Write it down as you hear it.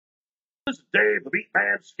This is Dave, the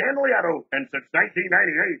MeatMan Scandaliato, and since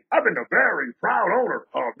 1998, I've been the very proud owner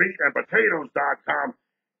of meatandpotatoes.com.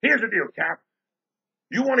 Here's the deal, Cap.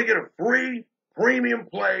 You want to get a free premium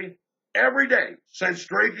play every day sent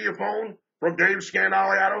straight to your phone from Dave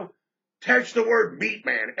Scandaliato? Text the word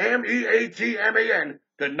MeatMan, M-E-A-T-M-A-N,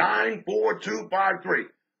 to 94253.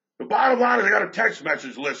 The bottom line is I got a text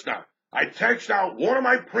message list now. I text out one of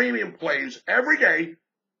my premium plays every day,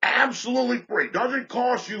 absolutely free. Doesn't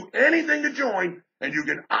cost you anything to join, and you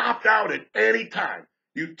can opt out at any time.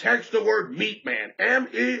 You text the word MeatMan,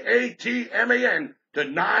 M-E-A-T-M-A-N, to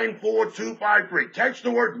 94253. Text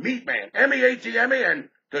the word MeatMan, M-E-A-T-M-A-N,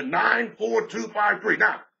 to 94253.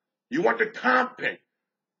 Now, you want the comp pick,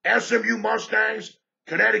 SMU Mustangs,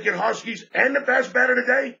 Connecticut Huskies, and the best bet of the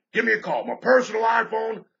day? Give me a call. My personal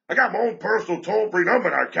iPhone. I got my own personal toll-free number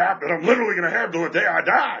now, Cap, that I'm literally going to have till the day I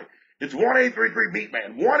die. It's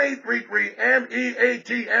 1-833-MeatMan,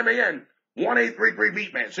 1-833-M-E-A-T-M-A-N,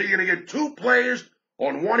 1-833-MeatMan. So you're going to get two players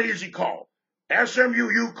on one easy call. SMU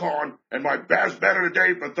UCONN and my best bet of the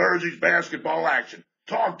day for Thursday's basketball action.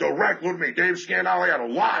 Talk direct with me, Dave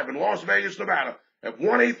Scandaliato, live in Las Vegas, Nevada, at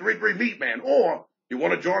 1-833-MeatMan. Or you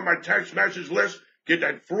want to join my text message list, get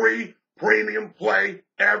that free premium play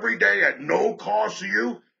every day at no cost to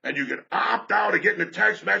you, and you can opt out of getting the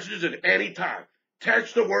text messages at any time.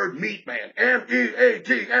 Text the word MeatMan,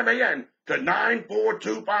 M-E-A-T-M-A-N, to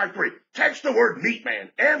 94253. Text the word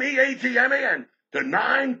MeatMan, M-E-A-T-M-A-N, to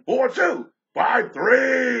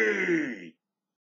 94253.